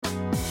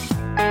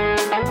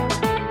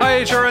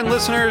HRN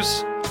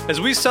listeners.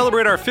 As we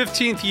celebrate our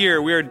 15th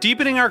year, we are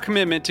deepening our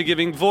commitment to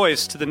giving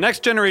voice to the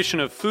next generation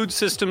of food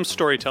systems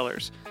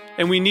storytellers,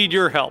 and we need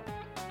your help.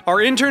 Our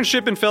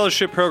internship and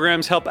fellowship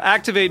programs help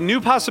activate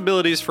new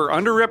possibilities for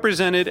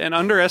underrepresented and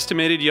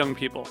underestimated young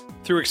people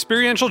through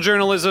experiential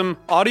journalism,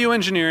 audio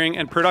engineering,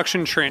 and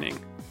production training.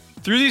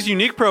 Through these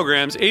unique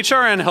programs,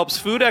 HRN helps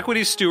food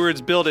equity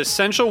stewards build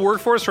essential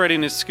workforce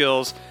readiness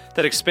skills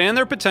that expand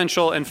their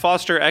potential and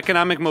foster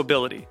economic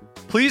mobility.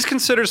 Please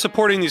consider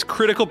supporting these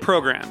critical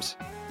programs.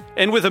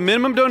 And with a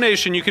minimum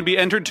donation, you can be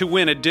entered to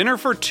win a dinner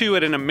for two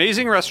at an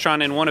amazing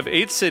restaurant in one of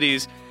 8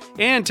 cities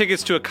and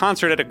tickets to a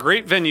concert at a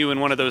great venue in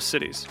one of those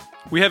cities.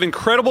 We have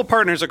incredible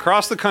partners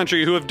across the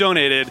country who have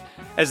donated,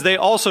 as they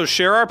also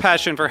share our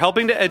passion for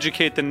helping to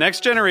educate the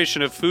next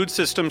generation of food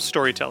systems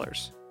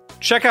storytellers.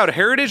 Check out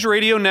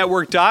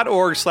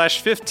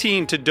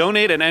heritageradionetwork.org/15 to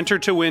donate and enter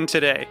to win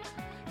today.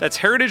 That's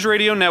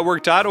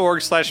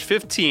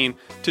heritageradionetwork.org/15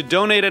 to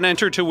donate and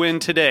enter to win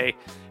today.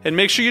 And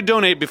make sure you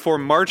donate before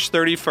March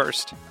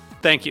 31st.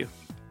 Thank you.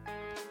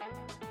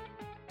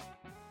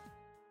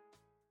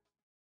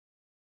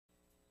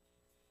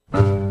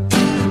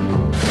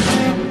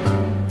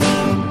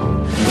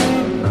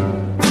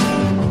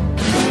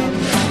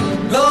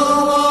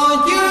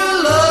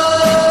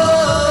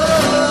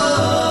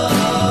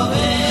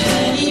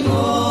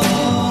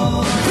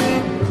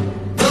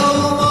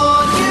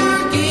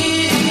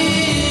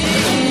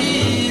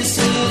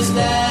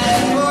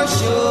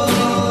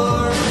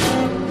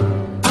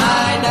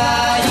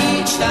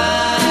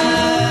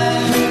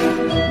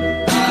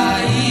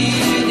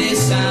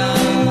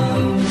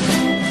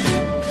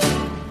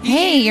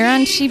 You're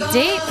on Cheap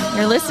Date.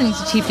 You're listening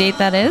to Cheap Date,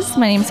 that is.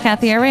 My name is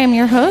Cathy. I'm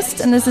your host,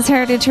 and this is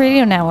Heritage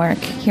Radio Network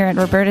here at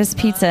Roberta's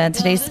Pizza.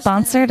 Today's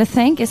sponsor to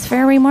thank is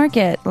Fairway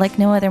Market, like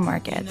no other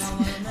market.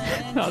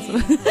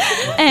 Awesome.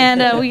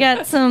 And we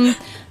got some...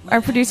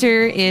 Our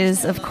producer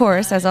is, of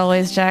course, as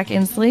always, Jack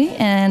Inslee,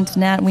 and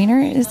Nat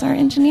Wiener is our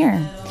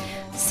engineer.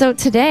 So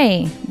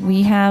today,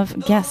 we have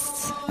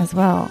guests as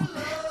well.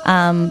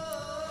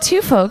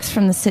 2 folks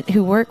from the city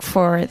who work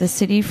for the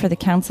city for the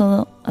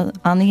Council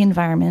on the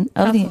Environment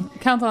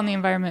Council on the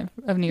Environment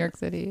of New York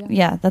City.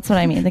 Yeah, that's what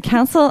I mean. The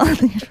Council on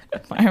the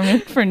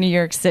Environment for New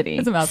York City.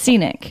 It's a mouthful.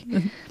 Scenic,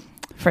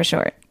 for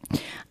short.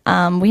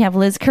 We have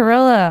Liz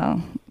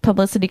Carollo,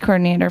 publicity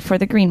coordinator for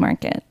the Green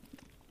Market.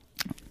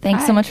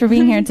 Thanks so much for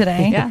being here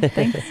today. Yeah,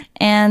 thanks.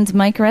 And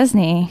Mike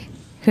Resney,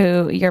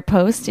 who your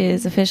post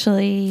is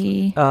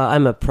officially...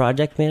 I'm a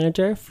project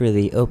manager for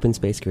the Open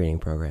Space Greening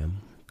Program.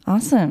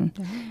 Awesome.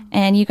 Yeah.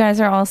 And you guys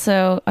are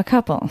also a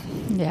couple.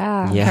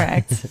 Yeah.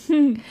 Correct.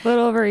 A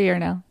little over a year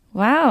now.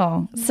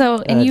 Wow. So,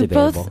 and you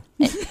debatable.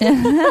 both...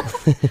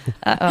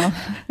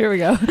 Uh-oh. Here we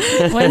go.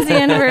 When's the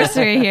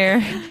anniversary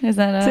here? Is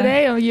that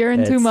today? A year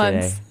and 2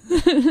 months.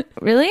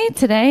 Really?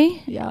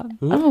 Today? Yeah.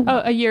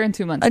 Oh, a year and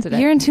 2 months today. A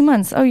year and 2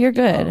 months. Oh, you're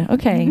good.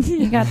 Okay.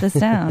 You got this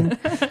down.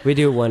 We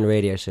do one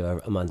radio show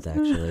a month,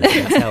 actually.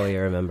 That's how we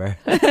remember.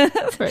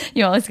 Right.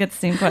 You always get the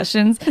same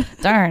questions.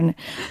 Darn.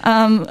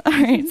 All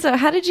right. So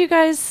how did you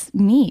guys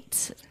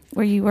meet?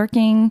 Were you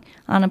working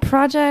on a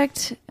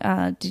project?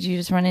 Did you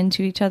just run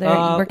into each other?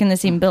 You work in the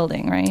same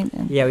building, right?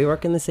 Yeah, we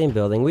work in the same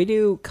building. We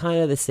do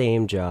kind of the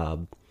same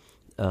job.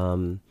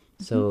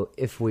 So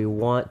if we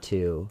want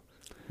to,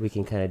 we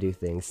can kind of do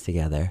things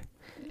together.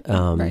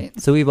 Right.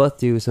 So we both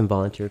do some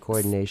volunteer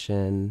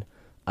coordination.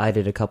 I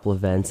did a couple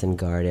events and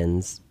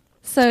gardens.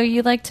 So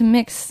you like to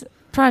mix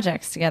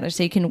projects together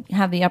so you can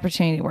have the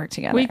opportunity to work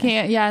together. We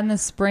can, yeah. In the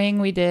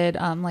spring we did,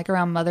 like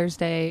around Mother's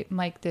Day,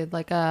 Mike did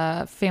like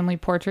a family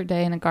portrait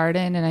day in a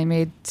garden, and I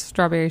made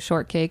strawberry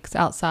shortcakes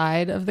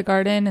outside of the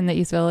garden in the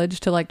East Village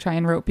to like try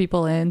and rope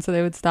people in so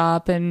they would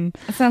stop. And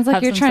it sounds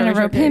like you're trying to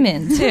rope him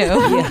in too.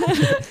 Yeah.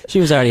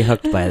 She was already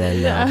hooked by then.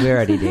 Yeah. We were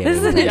already dating. This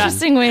is an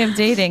interesting way of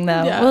dating,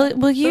 though. Yeah.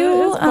 Will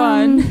you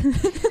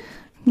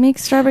make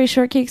strawberry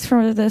shortcakes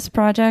for this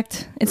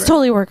project? It's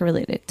totally work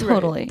related.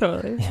 Totally. Right.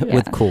 Totally. Yeah.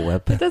 With Cool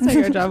Whip. It does make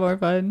our job more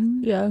fun.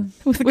 Yeah.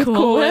 With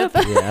Cool Whip.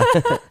 Yeah.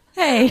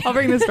 Hey. I'll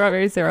bring the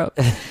strawberry syrup.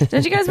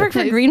 Don't you guys work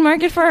for Green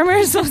Market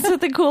Farmers? What's with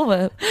the Cool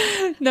Whip?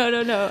 No.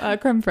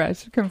 Creme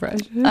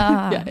fraiche.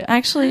 Yeah.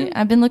 Actually,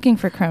 I've been looking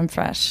for creme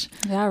fraiche.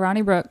 Yeah,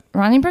 Ronnie Brook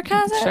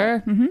has it?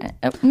 Sure.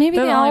 Mm-hmm. Maybe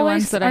They're they the only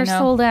always ones that are I know.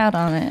 sold out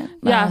on it.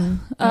 They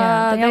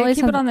always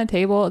keep it on the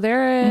table.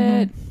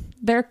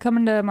 They're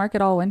coming to market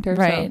all winter.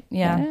 Right. So,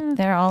 yeah.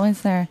 They're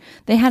always there.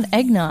 They had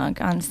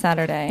eggnog on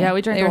Saturday. Yeah,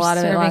 we drank a lot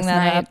of it last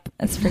night.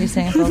 It's pretty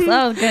samples.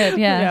 Oh, good.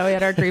 Yeah. Yeah, we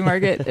had our Green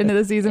Market into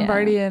the season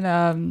party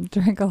and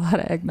drank a lot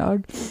of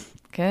eggnog.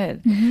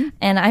 Good. Mm-hmm.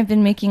 And I've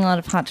been making a lot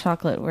of hot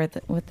chocolate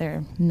with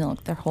their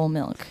milk, their whole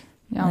milk.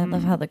 I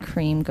love how the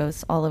cream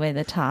goes all the way to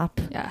the top.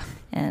 Yeah.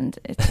 And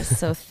it's just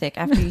so thick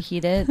after you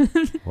heat it.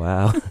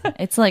 Wow.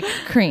 It's like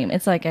cream.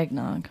 It's like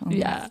eggnog. Almost.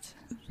 Yeah.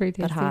 Pretty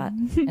tasty. But hot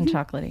and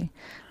chocolatey.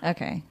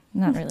 Okay.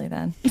 Not really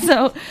then.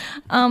 So,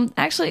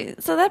 actually,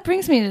 so that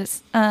brings me to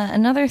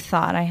another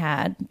thought I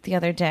had the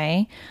other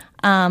day.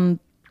 I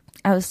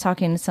was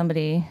talking to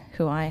somebody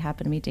who I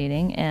happen to be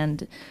dating,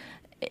 and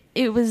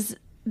it was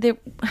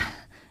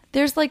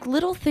there's like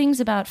little things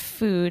about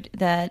food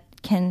that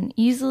can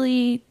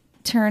easily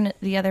turn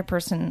the other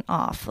person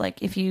off. Like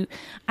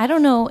I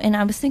don't know. And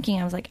I was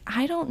like,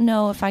 I don't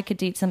know if I could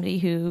date somebody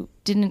who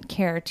didn't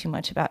care too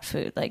much about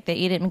food. Like they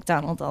ate at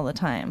McDonald's all the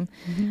time.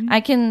 Mm-hmm.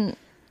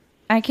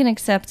 I can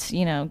accept,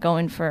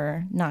 going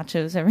for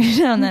nachos every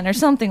now and then or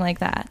something like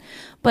that.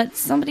 But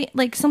something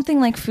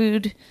like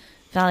food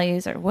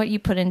values or what you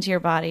put into your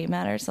body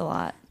matters a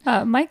lot.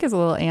 Mike is a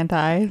little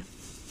anti.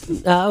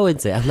 I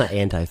would say I'm not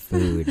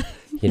anti-food.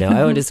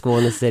 I went to school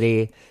in the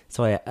city,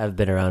 so I've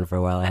been around for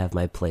a while. I have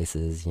my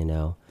places,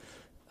 So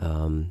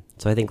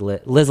I think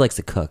Liz likes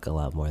to cook a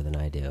lot more than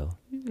I do.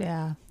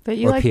 Yeah, but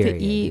you like to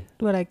eat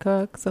what I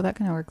cook, so that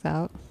kind of works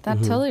out. That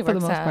totally works for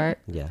the most part.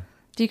 Yeah.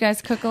 Do you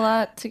guys cook a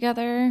lot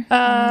together? We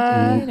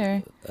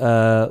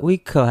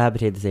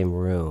cohabitate in the same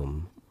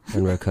room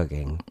when we're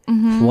cooking.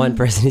 Mm-hmm. One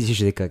person is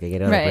usually cooking,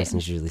 and another person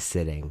is usually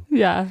sitting.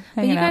 Yeah.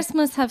 But you guys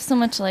must have so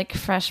much like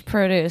fresh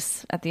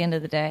produce at the end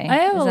of the day. I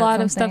have a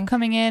lot of stuff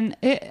coming in.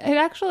 It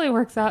actually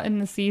works out in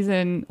the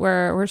season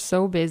where we're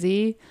so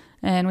busy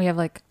and we have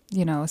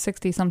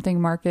 60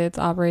 something markets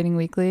operating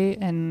weekly,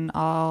 and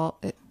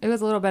it was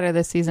a little better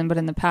this season, but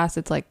in the past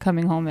it's like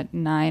coming home at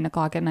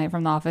 9:00 at night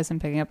from the office and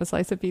picking up a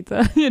slice of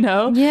pizza,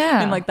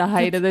 Yeah. in like the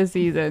height of the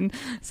season.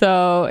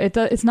 So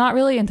it's not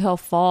really until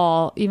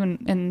fall.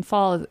 Even in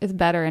fall it's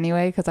better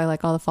anyway, because I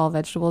like all the fall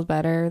vegetables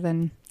better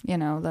than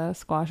the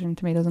squash and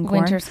tomatoes and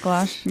corn. Winter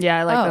squash.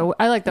 Yeah,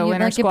 I like the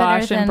winter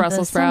squash and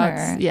Brussels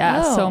sprouts. Summer.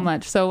 Yeah, so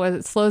much. So as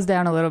it slows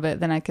down a little bit,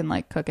 then I can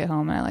cook at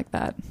home, and I like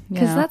that.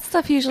 Because that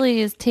stuff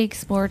usually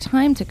takes more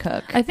time to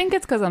cook. I think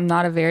it's because I'm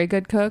not a very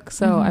good cook,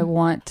 so I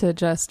want to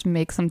just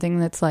make something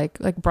that's like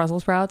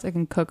Brussels sprouts. I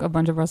can cook a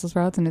bunch of Brussels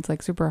sprouts, and it's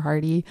super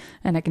hearty,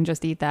 and I can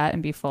just eat that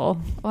and be full.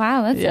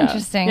 Wow, that's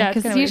interesting.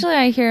 Because usually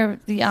I hear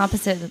the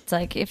opposite. It's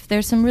like if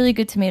there's some really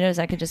good tomatoes,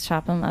 I could just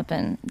chop them up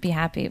and be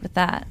happy with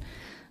that.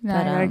 Yeah,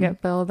 I gotta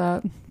get filled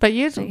up. But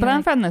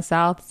I'm from the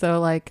South,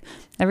 so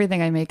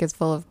everything I make is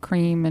full of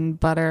cream and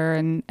butter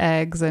and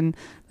eggs, and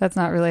that's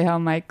not really how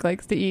Mike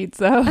likes to eat.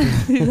 So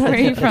where are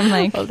you from,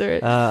 Mike?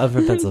 I'm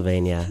from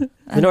Pennsylvania.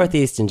 The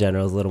Northeast in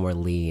general is a little more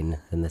lean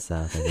than the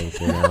South, I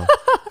think.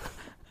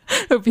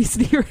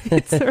 Obesity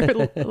rates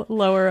are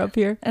lower up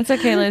here. That's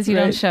okay, Liz. You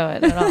don't show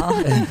it at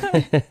all.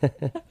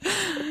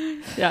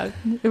 Yeah,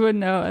 they wouldn't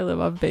know I live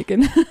off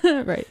bacon.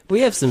 Right.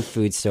 We have some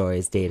food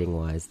stories dating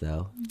wise,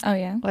 though. Oh,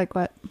 yeah? Like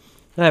what?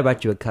 I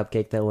brought you a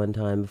cupcake that one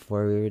time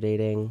before we were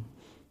dating.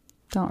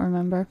 Don't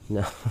remember.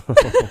 No.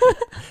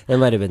 It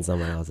might have been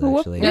someone else,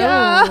 actually.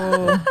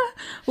 Yeah.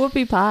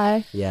 Whoopie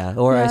pie. Yeah,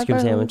 or ice cream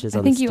sandwiches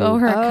on the you owe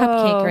her a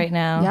cupcake right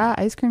now. Yeah,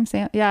 ice cream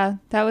sandwich. Yeah,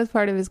 that was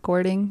part of his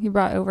courting. He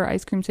brought over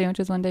ice cream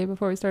sandwiches one day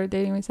before we started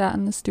dating. We sat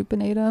on the stoop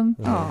and ate them.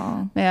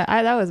 Aww. Yeah,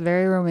 that was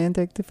very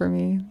romantic for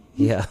me.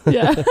 Yeah.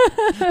 Yeah.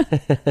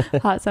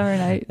 Hot summer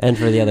night. And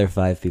for the other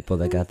 5 people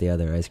that got the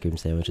other ice cream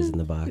sandwiches in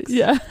the box.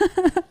 Yeah.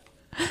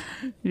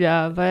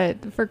 Yeah,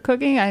 but for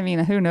cooking,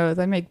 who knows?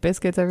 I make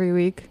biscuits every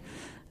week.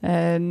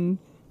 And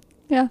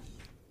yeah,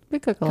 we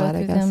cook a lot,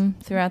 I guess. Them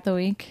throughout the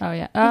week. Oh,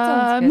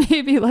 yeah.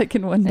 Maybe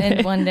in one day.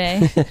 In one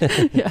day.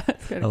 Yeah.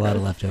 A lot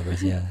of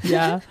leftovers, yeah.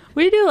 Yeah.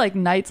 We do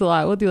nights a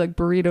lot. We'll do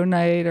burrito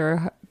night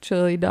or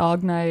chili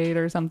dog night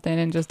or something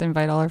and just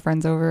invite all our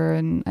friends over.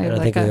 And I don't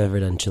think we've ever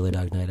done chili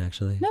dog night,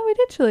 actually. No, we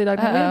did chili dog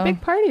night. We had a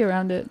big party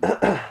around it.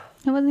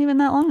 It wasn't even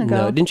that long ago.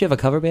 No, didn't you have a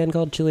cover band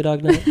called Chili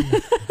Dog Night?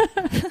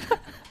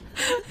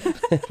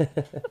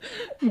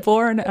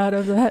 Born out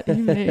of that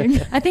evening.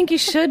 I think you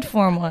should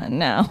form one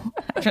now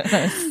after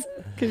this.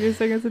 Can you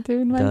sing us a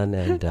tune, Mike? Done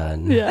and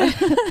done. Yeah.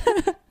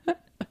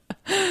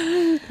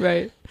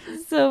 Right.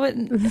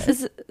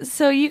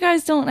 So you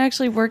guys don't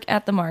actually work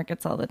at the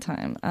markets all the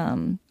time.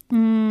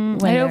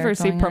 I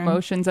oversee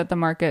promotions at the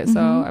market,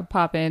 so I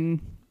pop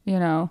in,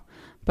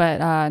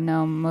 but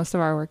no, most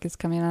of our work is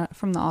coming out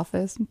from the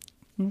office.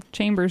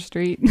 Chambers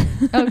Street.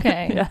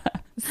 Okay. Yeah.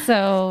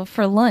 So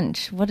for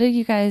lunch, what do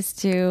you guys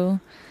do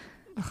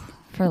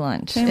for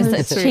lunch?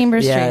 Chambers Street.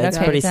 Chambers Street. Yeah, it's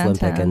okay, pretty downtown.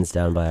 slim pickings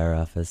down by our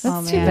office.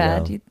 That's too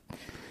bad.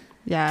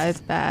 Yeah,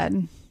 it's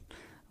bad.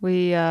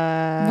 We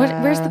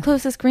where's the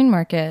closest green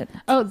market?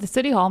 Oh, the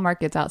City Hall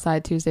market's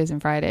outside Tuesdays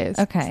and Fridays.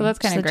 Okay, so that's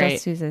kind of great.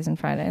 Just Tuesdays and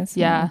Fridays.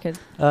 Yeah. You could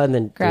and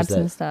then grab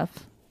some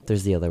stuff.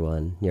 There's the other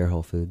one near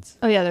Whole Foods.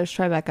 Oh yeah, there's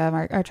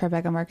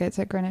Tribeca markets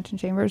at Greenwich and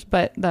Chambers,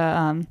 but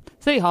the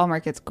City Hall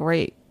market's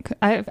great.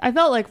 I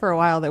felt like for a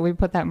while that we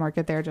put that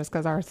market there just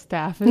because our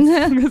staff is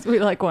because we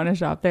want to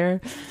shop there.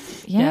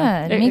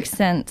 Yeah, it makes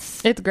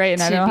sense. It's great,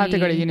 and I don't have to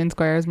go to Union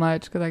Square as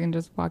much because I can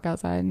just walk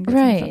outside and get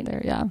some stuff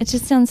there. Yeah, it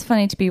just sounds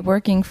funny to be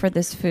working for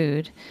this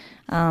food.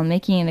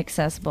 Making it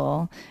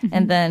accessible,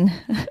 and then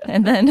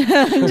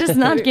just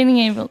not being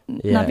able.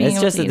 Yeah, not being it's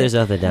able just to that there's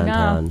nothing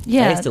downtown. No.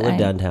 Yeah, I used to live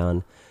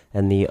downtown,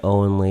 and the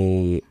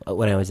only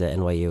when I was at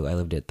NYU, I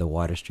lived at the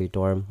Water Street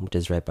dorm, which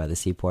is right by the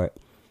seaport.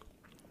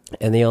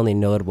 And the only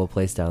notable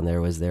place down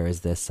there was this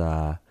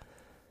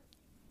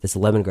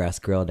Lemongrass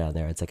Grill down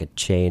there. It's like a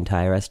chain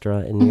Thai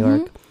restaurant in New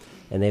York,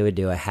 and they would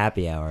do a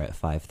happy hour at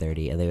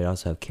 5:30, and they would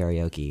also have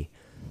karaoke.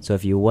 So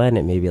if you went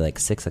at maybe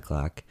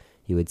 6:00.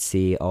 you would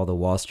see all the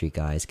Wall Street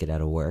guys get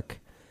out of work,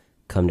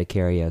 come to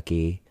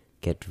karaoke,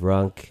 get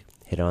drunk,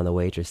 hit on the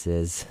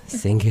waitresses,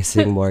 sing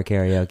more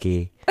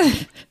karaoke.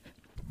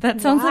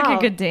 That sounds like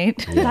a good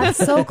date. Yeah. That's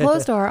so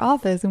close to our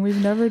office, and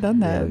we've never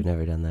done that. Yeah, we've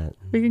never done that.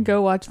 We can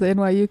go watch the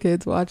NYU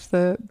kids watch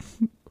the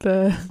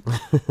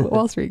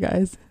Wall Street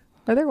guys.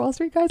 Are there Wall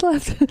Street guys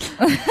left?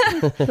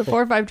 The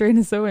 405 train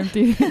is so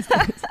empty these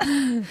days.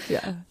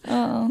 Yeah.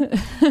 Oh.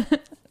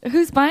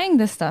 Who's buying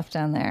this stuff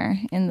down there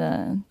in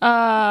the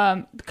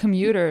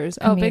commuters?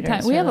 Oh, big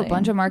time. We have a really.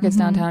 bunch of markets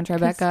downtown,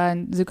 Tribeca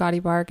and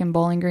Zuccotti Park and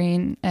Bowling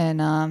Green,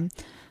 and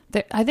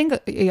I think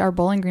our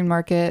Bowling Green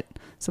market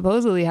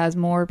supposedly has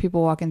more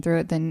people walking through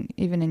it than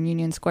even in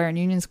Union Square. In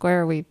Union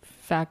Square, we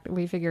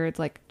figure it's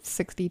like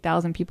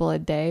 60,000 people a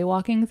day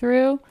walking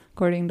through,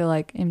 according to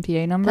like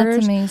MTA numbers.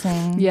 That's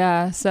amazing.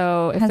 Yeah,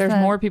 so if there's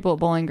more people at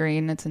Bowling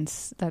Green, that's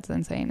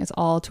insane. It's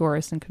all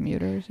tourists and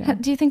commuters. Yeah.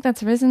 Do you think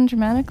that's risen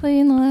dramatically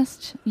in the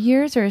last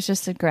years, or is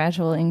just a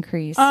gradual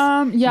increase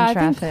in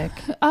traffic?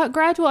 I think,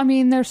 gradual. I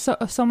mean, there's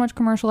so much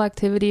commercial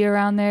activity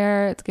around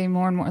there. It's getting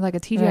more and more. Like a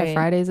TGI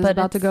Fridays is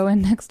about to go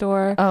in next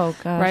door. Oh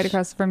gosh, right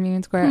across from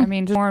Union Square. I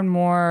mean, just more and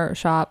more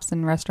shops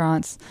and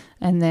restaurants,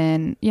 and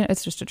then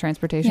it's just a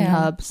transportation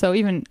hub. So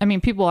even, I mean,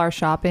 people are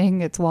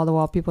shopping. It's wall to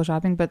wall people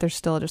shopping, but there's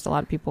still just a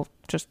lot of people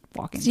just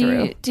walking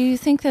through. Do you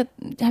think that,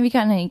 have you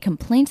gotten any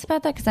complaints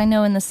about that? Because I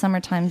know in the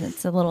summertime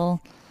it's a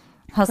little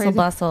hustle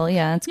bustle.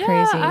 Yeah, it's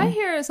crazy. I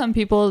hear some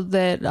people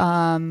that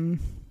don't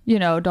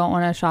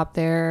want to shop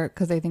there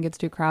because they think it's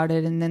too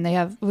crowded, and then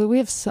we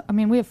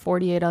have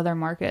 48 other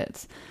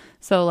markets.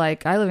 So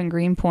like I live in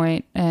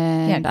Greenpoint,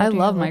 and I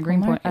love my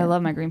Greenpoint. I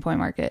love my Greenpoint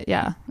market.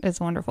 Yeah, it's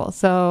wonderful.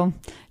 So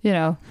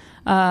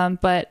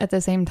but at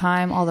the same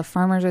time, all the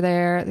farmers are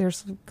there.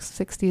 There's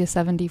 60 to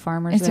 70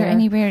 farmers. Is there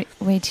any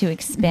way to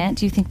expand?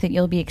 Do you think that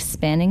you'll be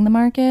expanding the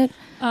market?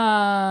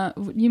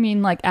 You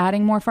mean like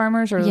adding more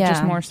farmers or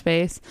just more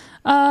space?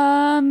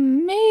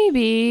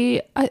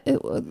 Maybe.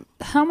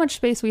 How much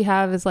space we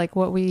have is like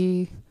what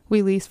we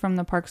lease from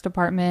the Parks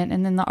Department,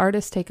 and then the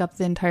artists take up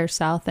the entire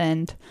south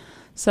end.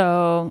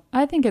 So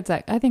I think it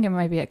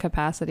might be at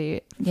capacity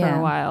for a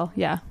while.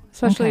 Yeah.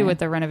 Especially with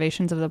the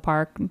renovations of the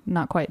park,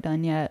 not quite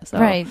done yet. So.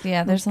 Right.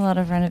 Yeah. There's a lot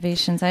of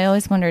renovations. I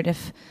always wondered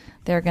if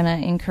they're going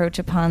to encroach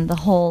upon the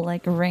whole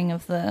like ring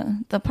of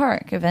the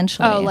park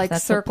eventually. Oh, like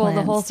circle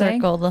the whole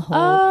thing? Circle the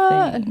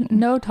whole thing.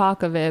 No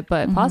talk of it,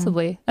 but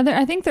possibly. And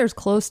I think there's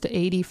close to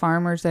 80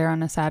 farmers there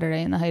on a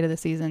Saturday in the height of the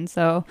season.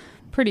 So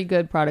pretty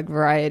good product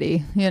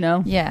variety,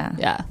 Yeah.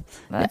 Yeah.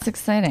 That's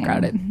exciting.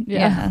 Crowded.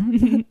 Yeah.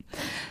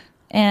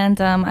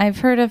 And I've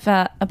heard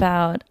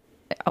about,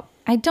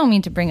 I don't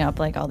mean to bring up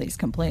like all these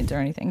complaints or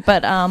anything,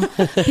 but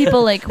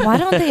people like, why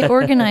don't they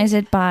organize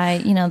it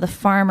by, the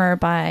farmer,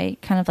 by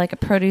kind of like a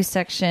produce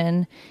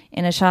section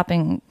in a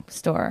shopping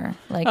store?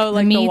 Like,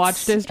 like the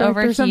watch district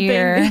over or something?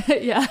 Here,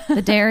 yeah.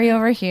 The dairy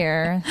over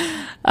here.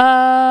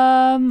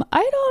 I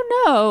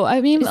don't know.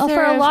 I mean,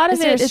 for a lot of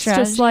it, it's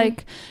just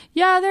like,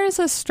 there's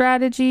a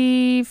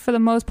strategy for the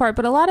most part,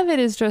 but a lot of it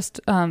is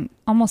just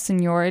almost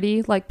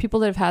seniority. Like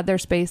people that have had their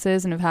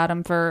spaces and have had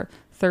them for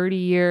 30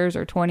 years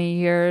or 20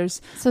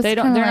 years. So they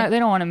don't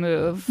want to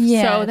move.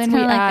 Yeah. So then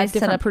we add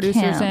different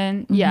producers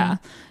in. Mm-hmm. Yeah.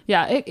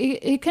 Yeah.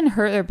 It can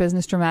hurt their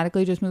business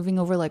dramatically just moving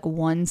over like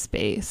one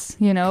space,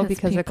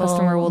 because the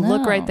customer will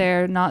look right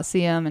there, not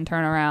see them, and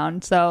turn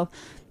around. So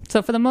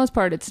for the most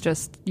part, it's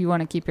just you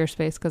want to keep your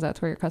space because that's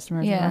where your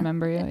customers will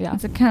remember you. Yeah,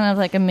 it's a kind of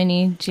like a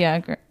mini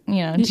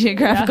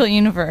geographical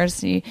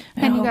universe. And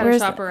you got to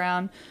shop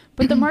around.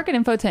 But the market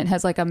info tent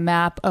has like a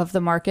map of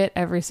the market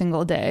every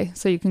single day,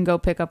 so you can go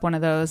pick up one of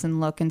those and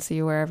look and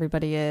see where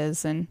everybody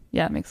is, and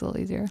it makes it a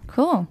little easier.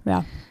 Cool.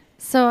 Yeah.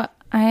 So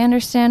I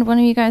understand one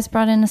of you guys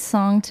brought in a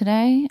song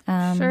today.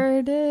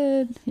 Sure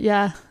did.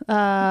 Yeah.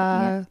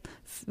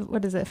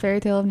 What is it? Fairy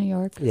Tale of New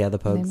York. Yeah, the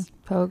Pogues.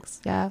 Pogues.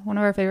 Yeah, one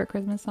of our favorite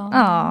Christmas songs.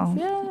 Oh,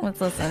 yeah. Let's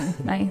listen.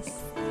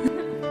 Nice.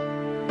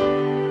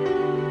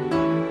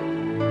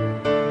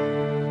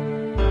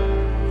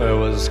 It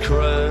was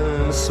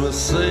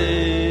Christmas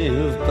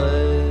Eve,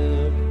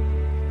 babe,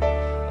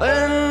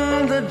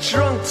 in the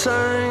drunk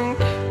tank.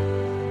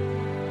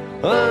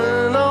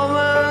 An old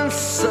man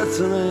said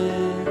to me,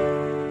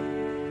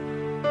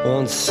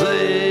 won't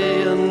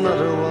see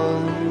another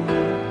one.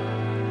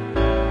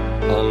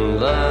 And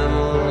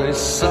then he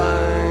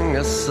sang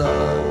a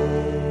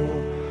song,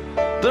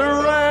 the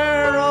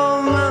rare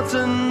old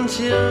mountain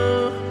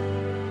dew.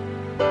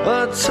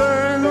 I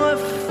turned my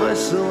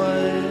face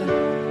away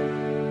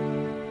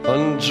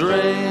and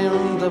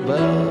dreamed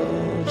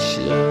about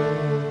you.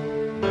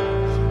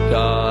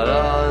 Got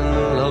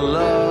on a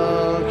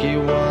lucky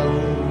one,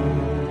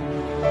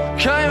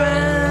 came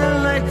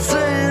in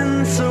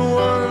 18 to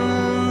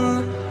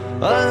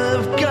 1.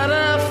 I've got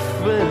a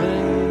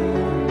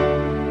feeling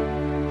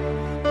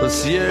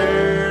this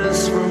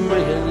year's for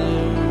me and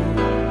you.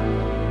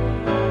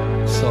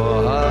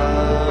 So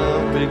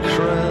happy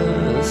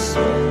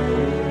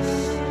Christmas,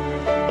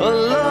 I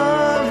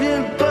love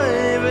you,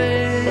 baby.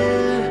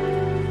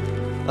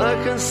 I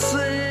can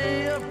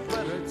see a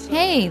better time.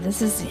 Hey,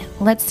 this is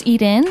Let's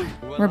Eat In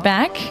We're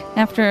back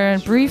after a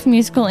brief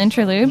musical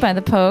interlude by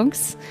the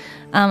Pogues.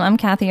 I'm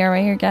Cathy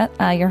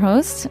Arway, your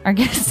host. Our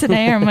guests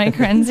today are Mike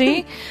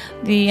Renzi,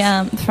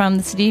 from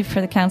the city for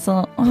the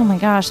council. Oh my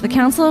gosh, the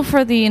Council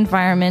for the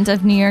Environment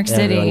of New York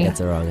City. Everyone gets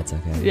it wrong. It's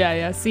okay.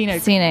 Yeah,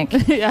 scenic.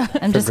 Yeah,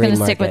 I'm just going to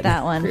stick with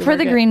that one. For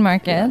the green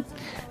market,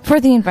 for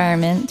the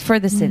environment, for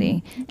the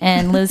city,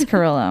 and Liz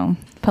Carollo,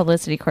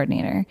 publicity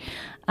coordinator.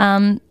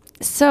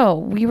 So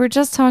we were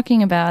just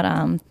talking about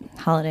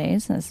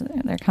holidays as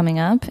they're coming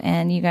up,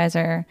 and you guys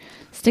are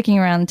sticking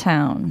around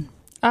town.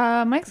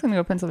 Mike's gonna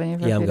go Pennsylvania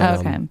for a few I'm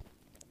days. going. Okay.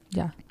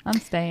 Yeah, I'm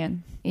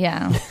staying.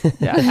 Yeah.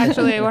 Yeah,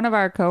 actually, one of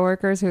our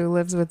coworkers who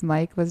lives with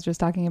Mike was just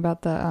talking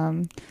about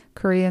the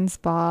Korean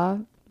spa.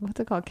 What's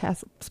it called?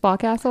 Spa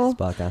Castle.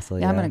 Spa Castle.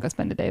 Yeah, I'm gonna go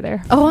spend a day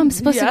there. Oh, I'm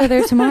supposed to go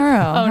there tomorrow.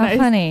 Oh, How nice.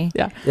 funny.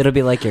 Yeah. It'll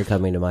be like you're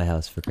coming to my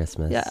house for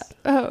Christmas. Yeah.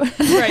 Oh,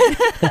 right.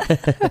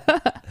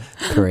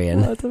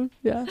 Korean. Awesome.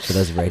 Yeah. For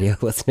those radio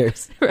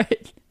listeners.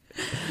 Right.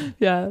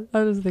 Yeah,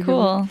 I was thinking.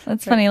 Cool.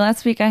 That's funny.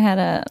 Last week I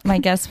had my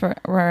guests were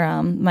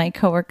my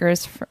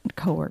co-teammates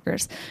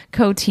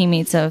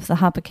of the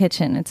Hoppa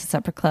Kitchen. It's a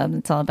separate club.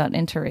 It's all about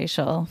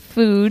interracial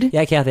food.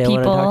 Yeah, Kathy, I want to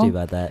people. talk to you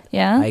about that.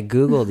 Yeah? I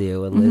Googled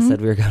you when Liz said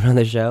we were going on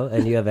the show,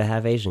 and you have a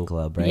half Asian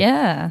club, right?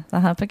 Yeah, the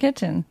Hoppa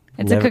Kitchen.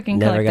 It's a cooking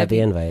Never got collective. the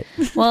invite.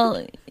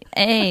 Well,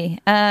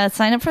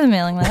 sign up for the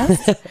mailing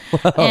list.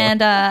 And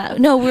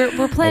no, we're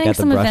planning got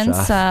the some brush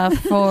events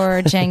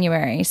for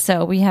January.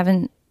 So we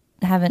haven't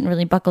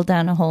really buckled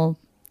down a whole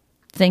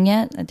thing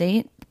yet, a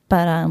date,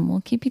 but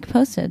we'll keep you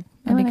posted.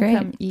 I That'd be wanna great.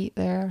 come eat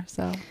there,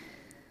 so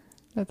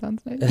that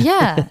sounds nice.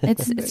 Yeah,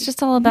 it's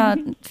just all about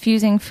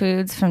fusing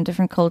foods from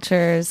different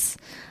cultures.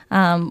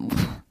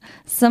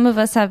 Some of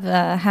us have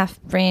a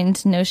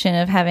half-brained notion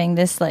of having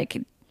this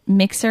like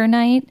mixer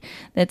night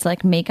that's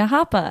like make a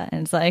hoppa,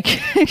 and it's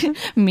like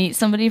meet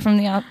somebody from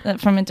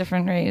a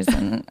different race.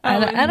 And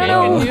I don't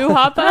know. A new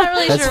hoppa? I'm not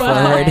really That's sure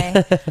hard.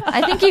 why.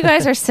 I think you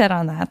guys are set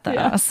on that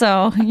though,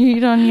 so you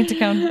don't need to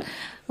come.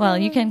 Well,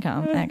 you can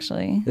come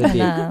actually.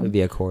 It would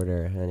be a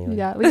quarter anyway.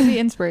 Yeah, we see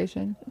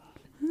inspiration.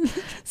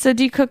 So,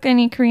 do you cook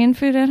any Korean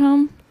food at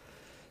home?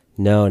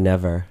 No,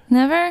 never.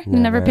 Never? You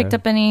never Never. picked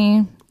up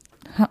any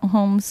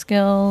home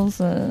skills?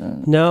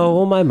 No,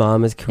 well, my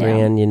mom is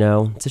Korean, you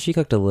know, so she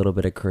cooked a little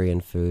bit of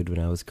Korean food when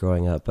I was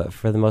growing up, but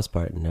for the most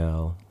part,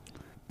 no.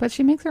 But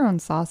she makes her own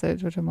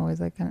sausage, which I'm always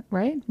like,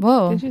 right?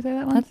 Whoa. Did you say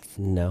that once?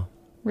 No.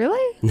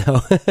 Really?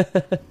 No.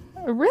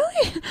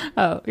 Really?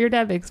 Oh, your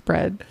dad makes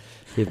bread.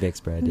 He bakes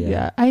bread, yeah.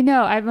 Yeah, I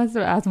know. I must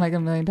have asked Mike a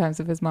million times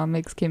if his mom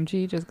makes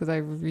kimchi, just because I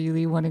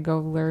really want to go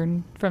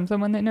learn from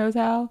someone that knows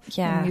how.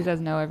 Yeah. And he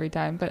says no every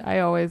time, but I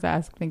always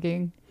ask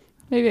thinking,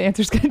 maybe the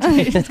answer's going to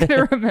change. He's going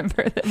to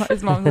remember that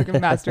his mom's like a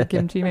master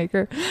kimchi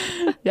maker.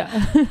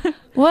 Yeah.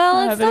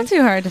 Well, it's not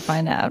too hard to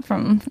find out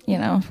from,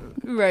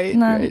 Right.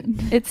 right.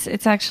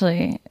 It's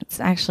actually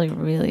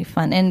really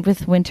fun. And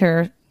with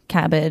winter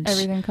cabbage.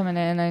 Everything coming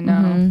in, I know.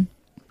 Mhm.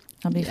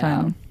 That'll be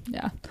fun.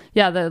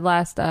 Yeah. The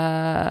last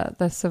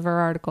the Sever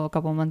article a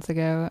couple months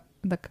ago,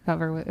 the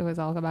cover it was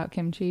all about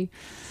kimchi,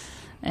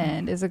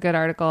 and it's a good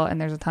article, and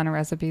there's a ton of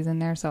recipes in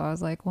there, so I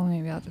was like, well,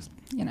 maybe I'll just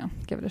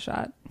give it a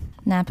shot.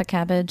 Napa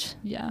cabbage.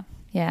 Yeah,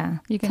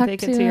 You can Talk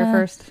take it to your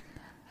first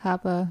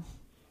Hapa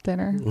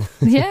dinner.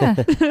 Yeah.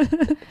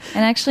 And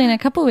actually in a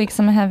couple weeks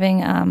I'm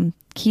having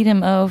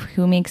Keatum O,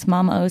 who makes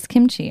Mama O's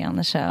kimchi, on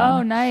the show.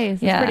 Oh, nice.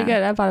 It's pretty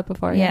good. I bought it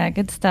before. Yeah,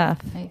 good stuff.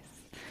 Nice.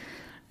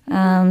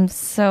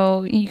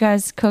 So you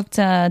guys cooked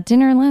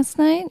dinner last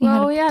night?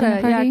 Well, we had dinner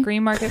a party?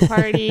 green market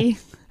party.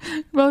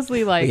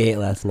 Mostly like We ate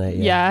last night,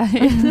 yeah.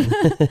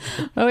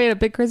 Well, we had a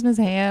big Christmas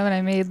ham, and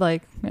I made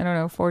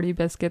 40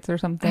 biscuits or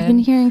something. I've been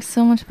hearing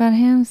so much about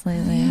hams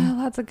lately. Yeah,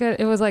 lots of good.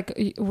 It was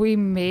like we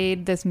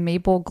made this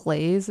maple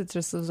glaze. It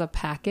was a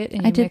packet,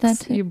 and I did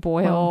that too. You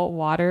boil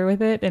water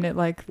with it, and it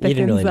didn't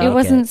thickens really up. make It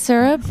wasn't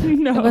syrup?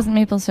 No. It wasn't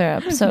maple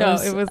syrup. So no,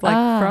 it was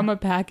from a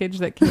package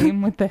that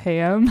came with the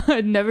ham.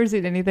 I'd never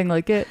seen anything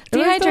like it. It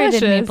was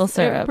Dehydrated delicious. maple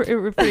syrup.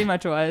 It pretty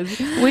much was.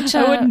 Which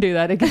I wouldn't do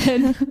that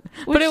again.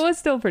 But it was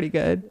still pretty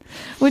good.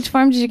 Which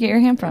farm did you get your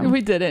ham from? We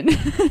didn't.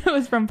 It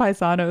was from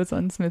Paisanos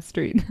on Smith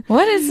Street.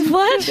 What? It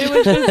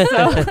was just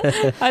so.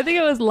 I think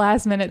it was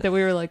last minute that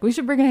we were like, we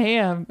should bring a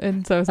ham,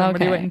 and so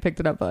somebody went and picked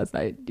it up last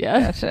night.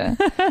 Yeah. Gotcha.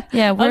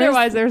 Yeah.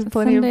 Otherwise, there's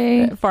plenty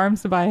Sunday? of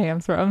farms to buy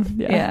hams from.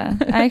 Yeah.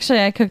 I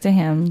cooked a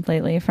ham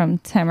lately from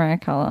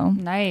Tamarack Hollow.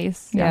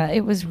 Nice. Yeah,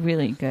 it was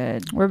really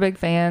good. We're big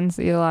fans.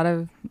 Eat a lot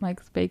of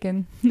Mike's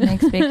bacon.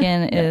 Mike's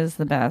bacon is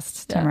the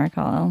best. Tamarack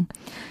Hollow.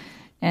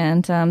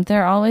 And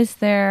they're always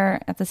there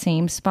at the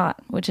same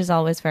spot, which is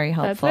always very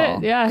helpful.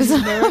 That's it. Yeah,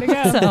 you know where to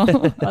go.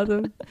 So,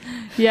 awesome.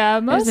 Yeah,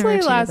 mostly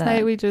virtue last of night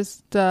that. we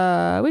just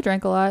we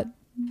drank a lot,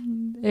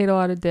 ate a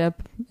lot of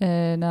dip,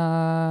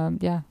 and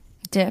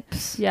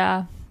dips.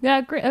 yeah.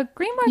 Green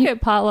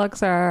market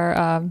potlucks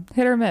are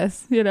hit or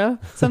miss.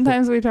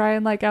 Sometimes we try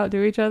and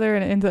outdo each other,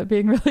 and it ends up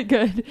being really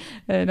good.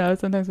 And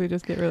sometimes we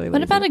just get really lazy.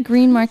 What about a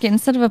green market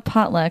instead of a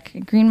potluck?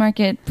 A green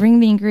market, bring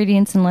the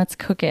ingredients and let's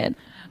cook it.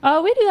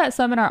 We do that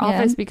some in our Yeah.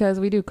 office because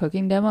we do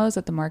cooking demos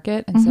at the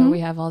market, and so we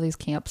have all these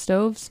camp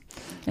stoves,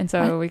 and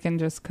so we can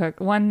just cook.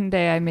 One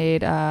day I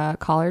made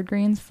collard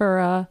greens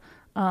for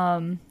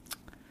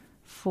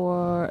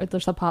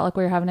there's a potluck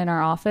we were having in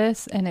our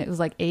office, and it was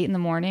like 8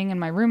 a.m, and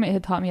my roommate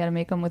had taught me how to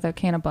make them with a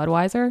can of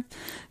Budweiser.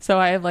 So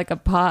I have like a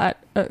pot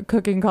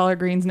cooking collard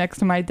greens next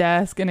to my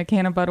desk and a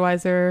can of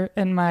Budweiser,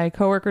 and my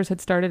coworkers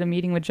had started a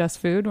meeting with Just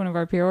Food, one of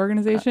our peer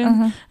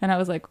organizations, and I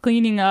was like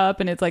cleaning up,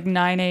 and it's like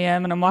 9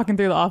 a.m. and I'm walking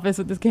through the office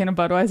with this can of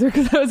Budweiser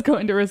because I was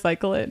going to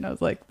recycle it, and I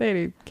was like,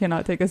 they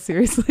cannot take us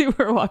seriously.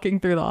 We're walking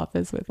through the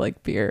office with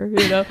like beer,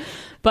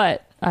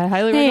 but I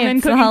highly recommend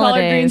it's the cooking collard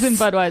holidays. greens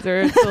and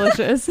Budweiser. It's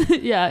delicious.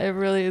 Yeah, it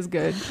really is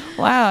good.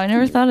 Wow, I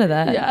never thought of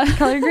that. Yeah.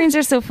 Collard greens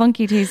are so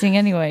funky tasting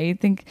anyway. You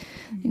think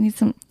you need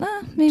some,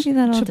 maybe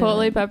that'll do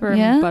Chipotle it. pepper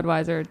Yeah? and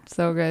Budweiser. It's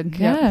so good.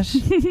 Yep. Gosh,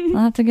 I'll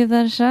have to give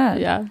that a shot.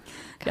 Yeah.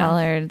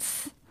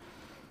 Collards.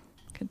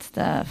 Good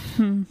stuff.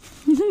 So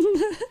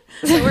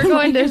we're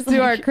going to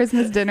do our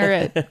Christmas dinner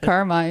at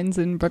Carmine's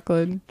in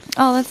Brooklyn.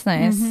 Oh, that's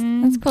nice.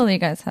 That's cool that you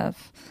guys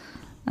have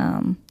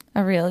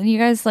you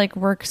guys like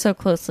work so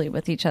closely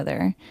with each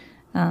other.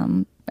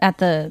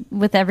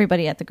 With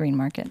everybody at the Green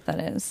Market, that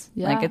is.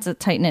 Yeah. Like it's a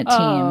tight-knit team.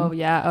 Oh,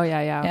 yeah.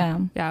 Yeah.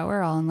 Yeah,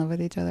 we're all in love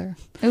with each other.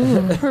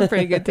 Ooh. We're a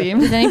pretty good team.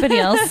 Does anybody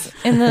else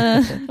in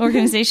the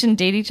organization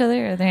date each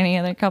other? Are there any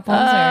other couples?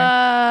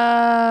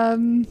 A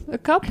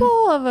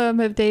couple of them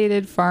have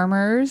dated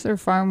farmers or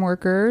farm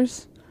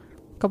workers.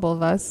 A couple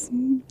of us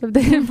have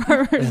dated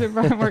farmers or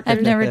farm workers.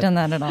 I've never done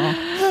that at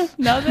all.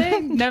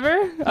 Nothing?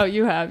 Never? Oh,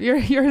 you have.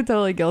 You're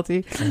totally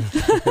guilty.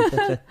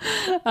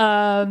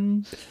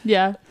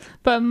 Yeah.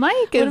 But Mike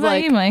What is about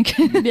like, you, Mike?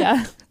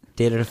 yeah.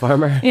 Dated a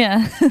farmer?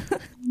 Yeah.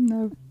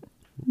 No.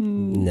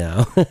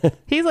 No.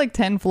 He's like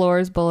 10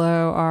 floors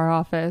below our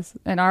office,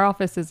 and our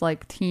office is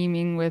like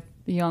teeming with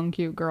young,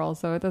 cute girls.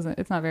 So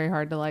it's not very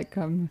hard to like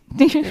come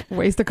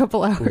waste a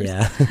couple hours.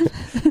 Yeah.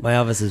 My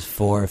office is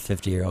 4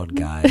 50-year-old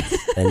guys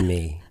and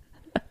me.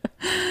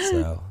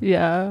 So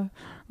Yeah.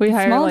 We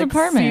hire Small like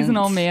department.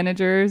 seasonal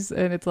managers,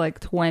 and it's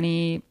like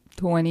 20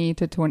 to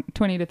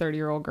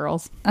 30-year-old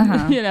girls.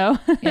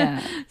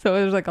 Yeah. So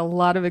there's like a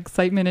lot of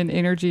excitement and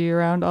energy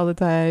around all the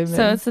time.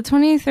 So and- it's the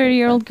 20,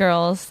 30-year-old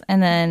girls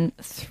and then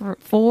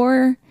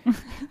 4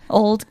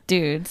 old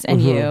dudes and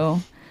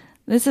you.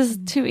 This is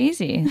too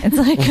easy. It's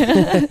like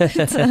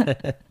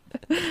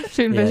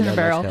shooting fish in a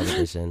barrel.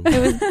 competition.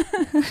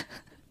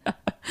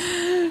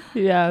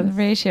 Yeah. the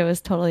ratio is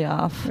totally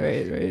off.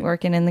 Right.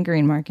 Working in the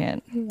Green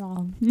Market. Yeah.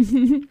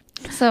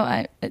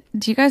 So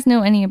do you guys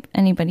know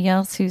anybody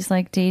else who's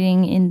like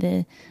dating in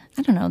the,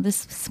 I don't know, this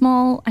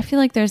small, I feel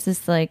like there's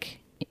this like,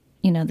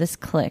 this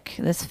clique,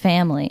 this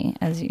family,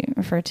 as you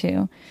refer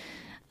to.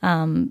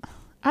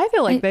 I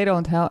feel like they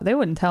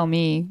wouldn't tell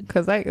me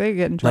because they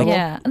get in trouble.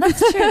 Yeah, that's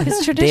true.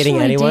 Because traditionally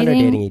Dating anyone or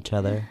dating each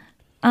other?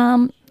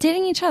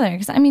 dating each other.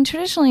 Because I mean,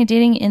 traditionally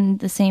dating in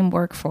the same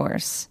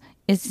workforce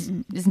is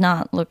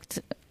not looked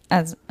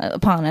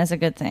upon as a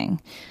good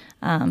thing.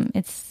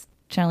 It's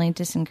generally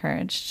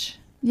disencouraged.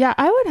 Yeah,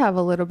 I would have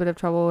a little bit of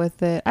trouble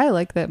with it. I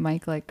like that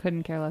Mike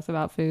couldn't care less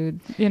about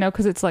food,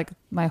 because it's like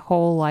my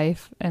whole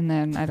life, and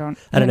then I don't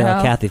know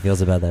how Cathy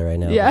feels about that right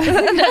now.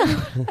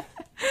 Yeah.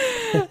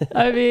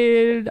 I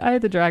mean, I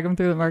had to drag him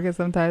through the market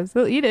sometimes.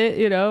 He'll eat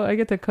it, I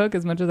get to cook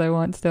as much as I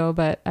want still,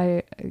 but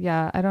I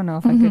don't know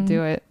if I could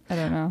do it. I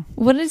don't know.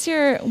 What is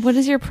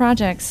your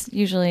projects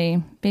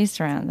usually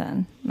based around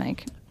then,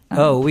 Mike?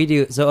 We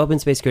do. So Open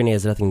Space Greening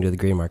has nothing to do with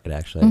the Green Market,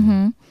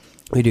 actually.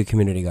 We do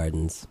community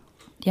gardens.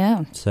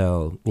 Yeah.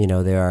 So,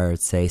 there are,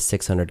 say,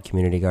 600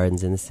 community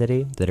gardens in the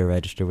city that are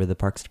registered with the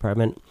Parks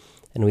Department.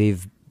 And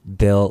we've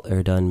built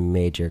or done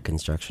major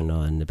construction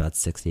on about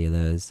 60 of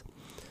those.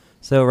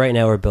 So right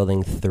now we're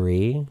building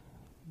 3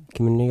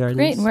 community gardens.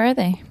 Great. Where are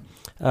they?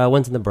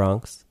 One's in the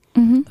Bronx.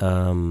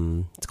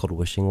 Mm-hmm. It's called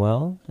Wishing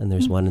Well. And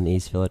there's one in the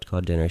East Village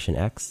called Generation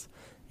X.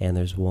 And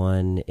there's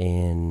one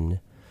in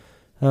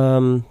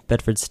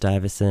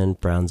Bedford-Stuyvesant,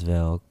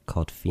 Brownsville,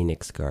 called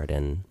Phoenix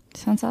Garden.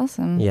 Sounds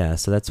awesome. Yeah,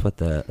 so that's what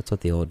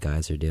the old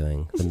guys are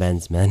doing. The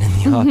men's men in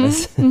the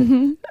office.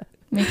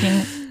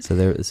 Making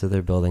So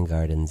they're building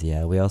gardens.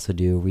 Yeah, we also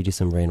do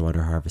some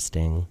rainwater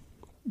harvesting.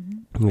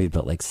 We've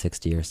built like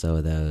 60 or so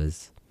of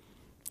those.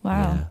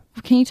 wow.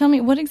 Yeah. Can you tell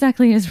me what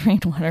exactly is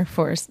rainwater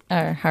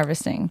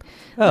harvesting?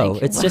 Oh,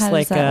 Like, it's how just does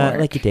like that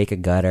work? like you take a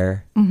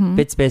gutter.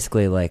 It's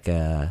basically like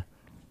a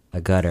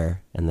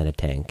gutter and then a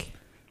tank.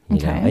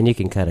 Okay. And you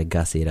can kind of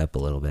gussy it up a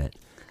little bit,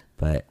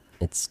 but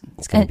it's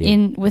going to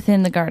be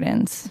within the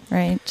gardens,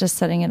 right? Just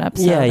setting it up.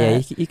 So yeah.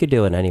 that You could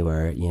do it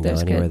anywhere.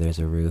 There's Anywhere good. there's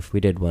a roof. We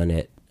did one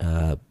at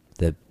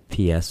the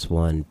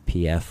PS1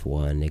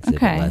 PF1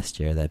 exhibit Okay. last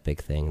year. That big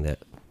thing that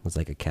was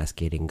like a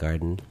cascading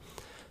garden.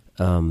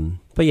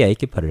 But yeah, you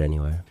could put it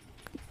anywhere.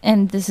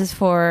 And this is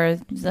for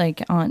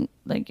on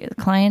a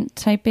client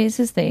type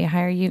basis. They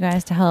hire you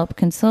guys to help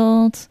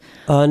consult.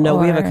 No,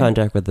 we have a Or-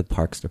 contract with the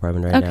Parks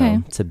Department right Okay.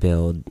 now to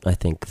build, I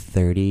think,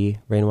 30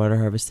 rainwater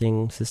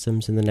harvesting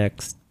systems in the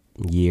next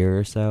year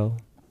or so.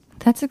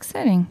 That's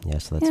exciting. Yeah,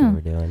 so that's Yeah.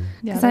 what we're doing.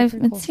 Yeah, Because that's I've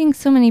pretty been cool. seeing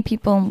so many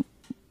people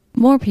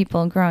more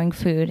people growing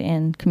food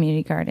in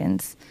community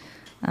gardens.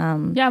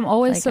 Yeah, I'm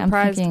always Like, I'm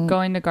surprised thinking-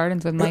 going to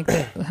gardens with Mike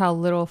how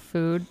little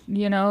food,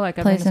 like I've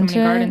been Plays to so many into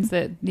it. gardens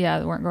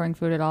that weren't growing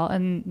food at all,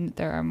 and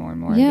there are more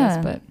and more, Yeah. I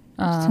guess, but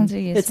There's tons of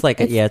use. It's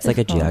like it's like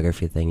a difficult.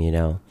 geography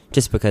thing,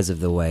 just because of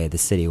the way the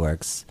city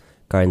works.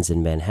 Gardens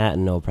in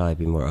Manhattan will probably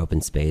be more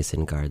open space,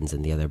 and gardens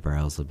in the other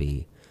boroughs will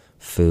be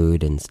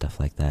food and stuff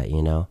like that.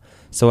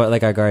 So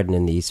like our garden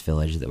in the East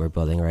Village that we're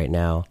building right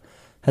now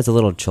has a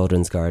little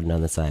children's garden on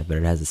the side, but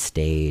it has a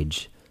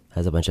stage,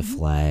 has a bunch of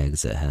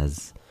flags, it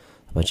has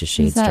a bunch of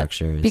shade Is that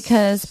structures.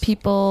 because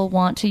people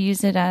want to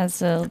use it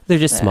as a... They're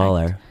just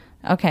smaller.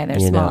 Okay, they're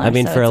smaller. I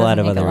mean, so for it a lot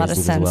of doesn't make other a lot of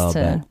reasons as sense well,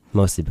 to- but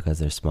mostly because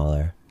they're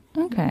smaller.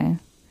 Okay,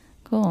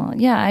 cool.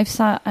 Yeah, I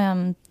saw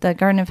the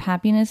Garden of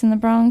Happiness in the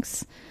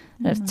Bronx.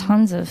 There's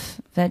tons of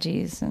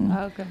veggies and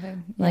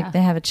like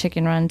they have a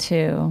chicken run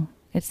too.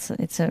 It's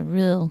a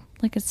real,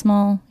 like a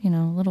small,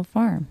 little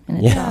farm in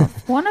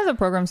itself. One of the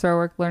programs where I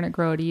work, Learn It,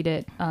 Grow It, Eat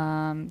It,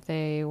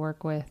 they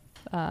work with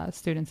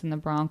students in the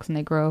Bronx, and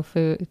they grow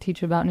food,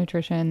 teach about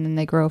nutrition, and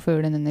they grow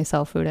food, and then they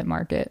sell food at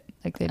market.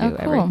 Like they do Oh,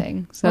 cool.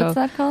 everything. So What's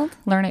that called?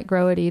 Learn It,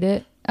 Grow It, Eat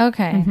It.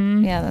 Okay.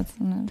 Mhm. Yeah, that's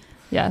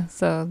Yeah,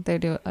 so they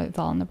do it. It's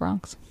all in the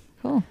Bronx.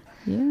 cool.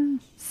 Yeah.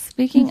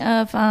 Speaking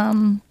of,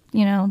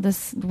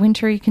 this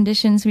wintry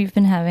conditions we've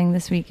been having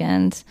this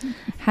weekend,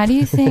 how do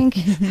you think,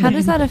 how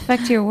does that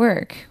affect your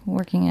work,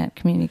 working at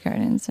community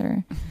gardens,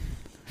 or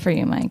for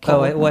you, Mike?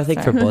 I think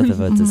for Sorry. both of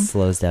us, it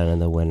slows down in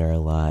the winter a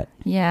lot.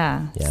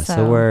 Yeah. Yeah,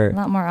 so we're- a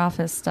lot more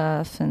office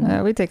stuff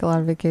and We take a lot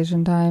of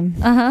vacation time.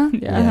 uh-huh.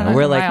 Yeah,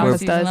 we're like- My we're-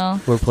 office does. Seasonal.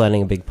 We're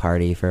planning a big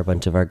party for a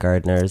bunch of our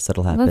gardeners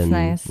that'll happen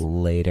nice.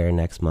 later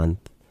next month.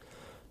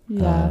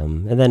 Yeah.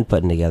 And then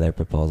putting together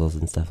proposals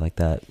and stuff like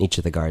that. Each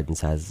of the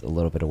gardens has a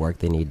little bit of work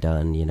they need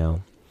done,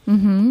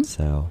 Mm-hmm.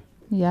 So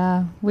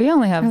Yeah, we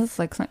only have How's-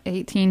 like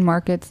 18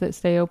 markets that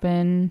stay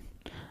open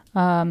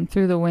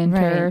through the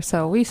winter, Right.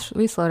 so we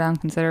slow down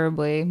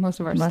considerably.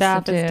 Most of our Less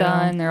staff to is do.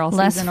 done. They're all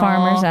less seasonal.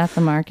 farmers at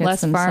the markets.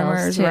 less themselves,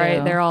 farmers, too.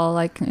 right? They're all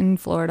like in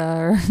Florida,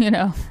 or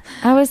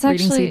I was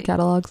reading actually seed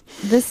catalogs.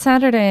 this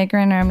Saturday at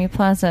Grand Army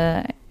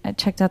Plaza. I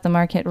checked out the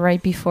market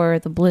right before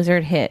the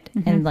blizzard hit,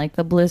 and like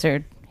the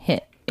blizzard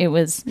hit, it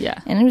was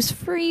and it was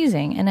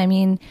freezing. And I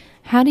mean,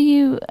 how do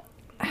you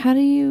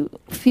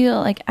feel?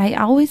 Like, I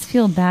always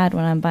feel bad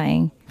when I'm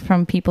buying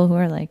from people who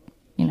are like,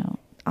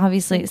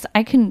 obviously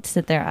I couldn't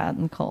sit there out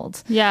in the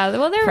cold. Yeah,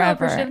 well, they're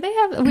Forever.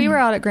 We were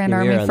out at Grand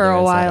Yeah, we were Army on for there a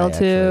on while Saturday,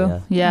 too.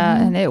 actually, Yeah,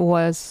 Mm-hmm. and it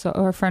was. So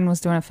our friend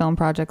was doing a film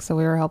project, so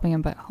we were helping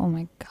him. But oh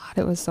my god,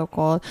 it was so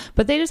cold.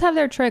 But they just have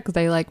their tricks.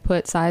 They like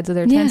put sides of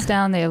their tents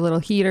down. They have little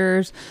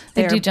heaters.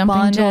 They They're do jumping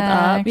bundled up.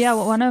 jacks. Yeah,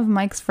 one of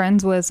Mike's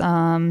friends was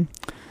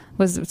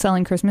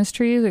selling Christmas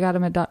trees. We got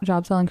him a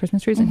job selling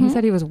Christmas trees, and he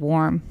said he was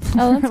warm.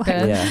 Oh, that's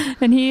good. yeah.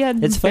 And he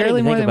had It's funny barely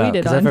to more think than we about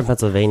did because I'm on. from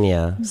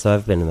Pennsylvania, so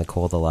I've been in the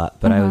cold a lot.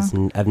 But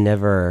I've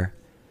never,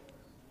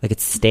 like,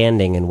 it's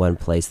standing in one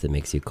place that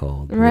makes you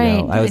cold. Right.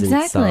 I was in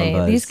exactly.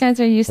 Sambas, These guys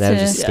are used and I was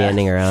to. just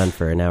standing around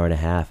for an hour and a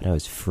half, and I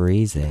was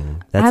freezing. I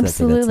think that's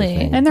Absolutely. the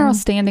thing. And they're all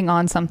standing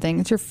on something.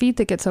 It's your feet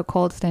that get so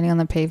cold standing on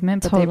the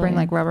pavement, but they bring Totally.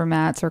 like rubber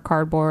mats or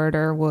cardboard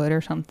or wood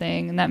or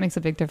something, and that makes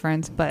a big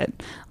difference. But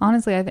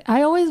honestly,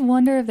 I always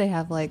wonder if they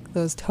have like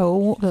those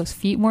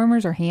feet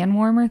warmers or hand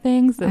warmer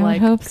things that I would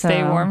like hope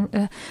stay so. warm.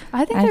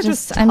 I think they're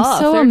just tough. I'm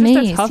so They're amazed.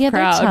 Just a tough Yeah,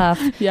 crowd.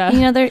 they're tough.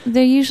 Yeah.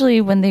 They're usually,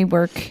 when they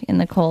work in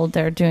the cold,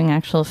 they're doing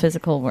actual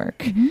physical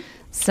work.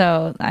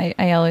 So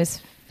I always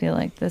feel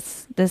like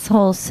this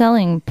whole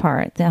selling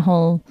part, the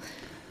whole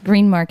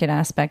green market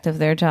aspect of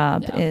their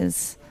job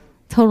is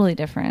totally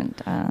different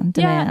demands,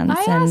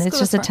 I and ask it's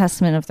the just a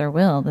testament of their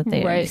will that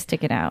they Right.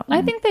 stick it out.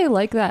 I think they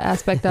like that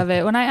aspect of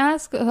it. When I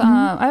ask, I've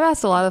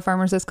asked a lot of the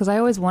farmers this because I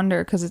always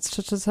wonder, because it's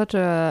just such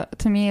a,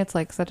 to me, it's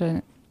like such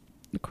a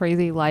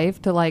crazy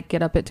life to like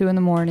get up at 2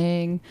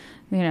 a.m,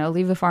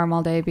 leave the farm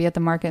all day, be at the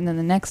market, and then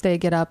the next day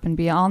get up and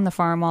be on the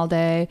farm all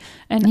day.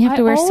 And you have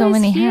to wear so always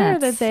many hear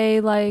hats. that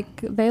they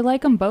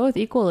like them both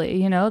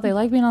equally. They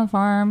like being on the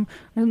farm.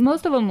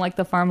 Most of them like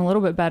the farm a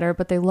little bit better,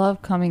 but they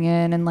love coming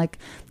in and like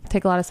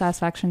take a lot of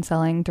satisfaction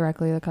selling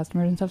directly to the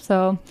customers and stuff.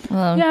 So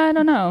Well, yeah, I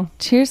don't know.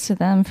 cheers to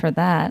them for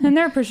that. And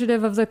they're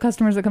appreciative of the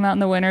customers that come out in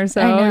the winter,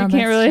 so I know, you can't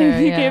that's really true,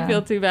 you yeah. can't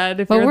feel too bad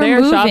if But you're we're there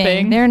moving.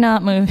 shopping. They're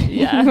not moving.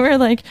 Yeah. We're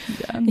like,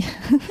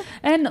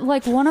 And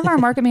like one of our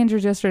market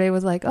managers yesterday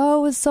was like, "Oh,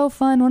 it was so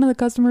fun. One of the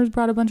customers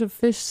brought a bunch of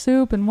fish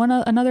soup, and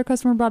another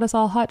customer brought us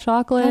all hot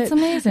chocolate. That's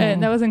amazing.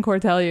 And that was in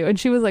Cortellia. And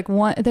she was like,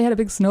 they had a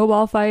big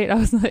snowball fight. I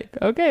was like,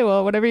 okay,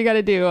 well, whatever you got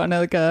to do on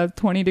a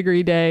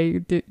 20-degree day, you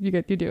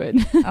do it.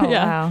 oh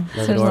Yeah. wow.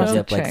 That So would warms lots you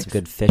of up like tricks. some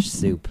good fish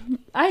soup.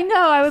 I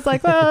know. I was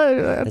like, well,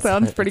 that That's-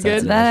 sounds pretty that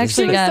sounds good. That delicious.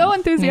 actually She was got so me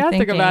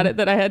enthusiastic about thinking. it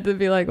that I had to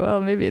be like,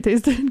 well, maybe it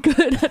tasted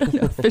good. I don't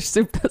know. Fish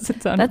soup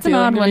doesn't sound That's an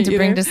appealing odd one me to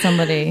bring either. to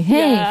somebody.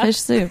 Hey, Yeah. fish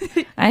soup.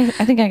 I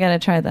think I gotta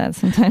try that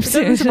sometime It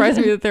soon. doesn't surprise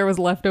me that there was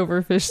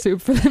leftover fish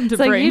soup for them to It's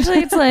like bring. usually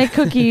it's like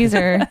cookies,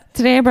 or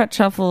today I brought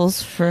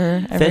truffles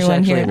for Fish everyone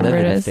actually here at live in a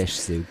Roberta's. fish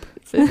soup.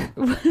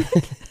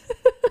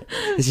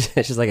 It's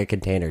just like a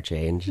container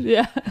change.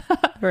 Yeah.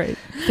 Right.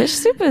 Fish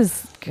soup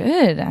is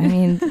good. I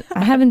mean,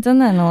 I haven't done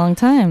that in a long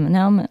time.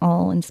 Now I'm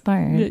all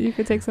inspired. You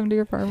could take some to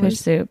your Fish farmers.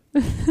 soup.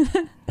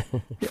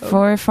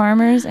 For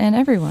farmers and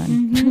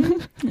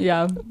everyone.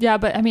 Yeah. Yeah,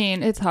 but I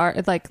mean, it's hard.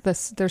 It's like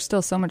there's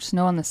still so much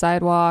snow on the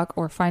sidewalk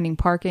or finding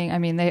parking. I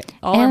mean,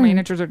 our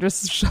managers are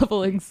just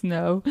shoveling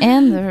snow.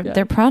 And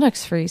their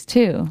products freeze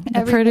too.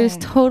 The produce Everything.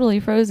 totally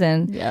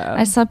frozen. Yeah.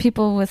 I saw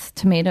people with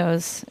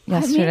tomatoes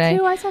yesterday Me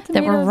too. I saw that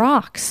were tomatoes.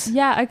 rocks.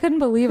 Yeah, I couldn't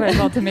believe I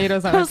saw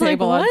tomatoes on I a was like,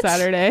 table on what?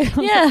 Saturday.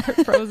 Yeah.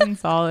 They're frozen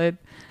solid.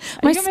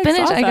 My You can make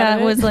spinach sauce I out got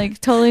of it. was like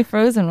totally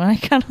frozen when I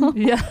got home.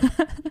 Yeah.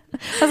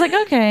 I was like,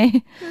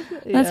 okay,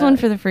 that's Yeah. one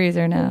for the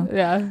freezer now.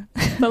 Yeah.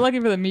 But lucky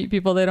for the meat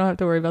people, they don't have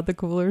to worry about the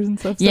coolers and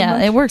stuff.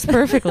 Yeah, it works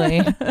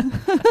perfectly.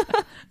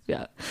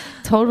 Yeah.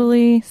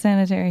 Totally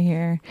sanitary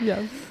here.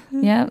 Yeah.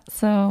 Yeah.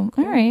 So,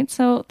 all right.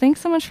 So,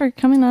 thanks so much for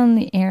coming on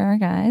the air,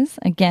 guys.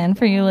 Again,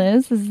 for you,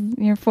 Liz, this is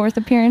your 4th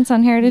appearance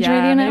on Heritage Yeah,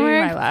 Radio maybe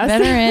Network. my last.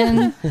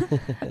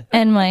 Veteran.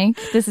 And Mike,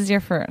 this is your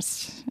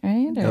first,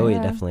 right? Oh,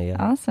 yeah, definitely. Yeah.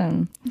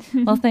 Awesome.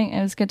 Well,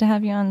 it was good to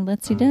have you on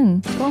Let's See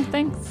Din. Cool.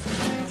 Thanks.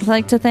 I'd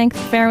like to thank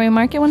Fairway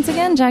Market once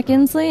again, Jack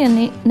Inslee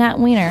and Nat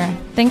Weiner.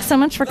 Thanks so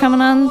much for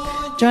coming on,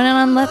 joining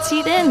on Let's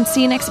Eat In.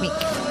 See you next week.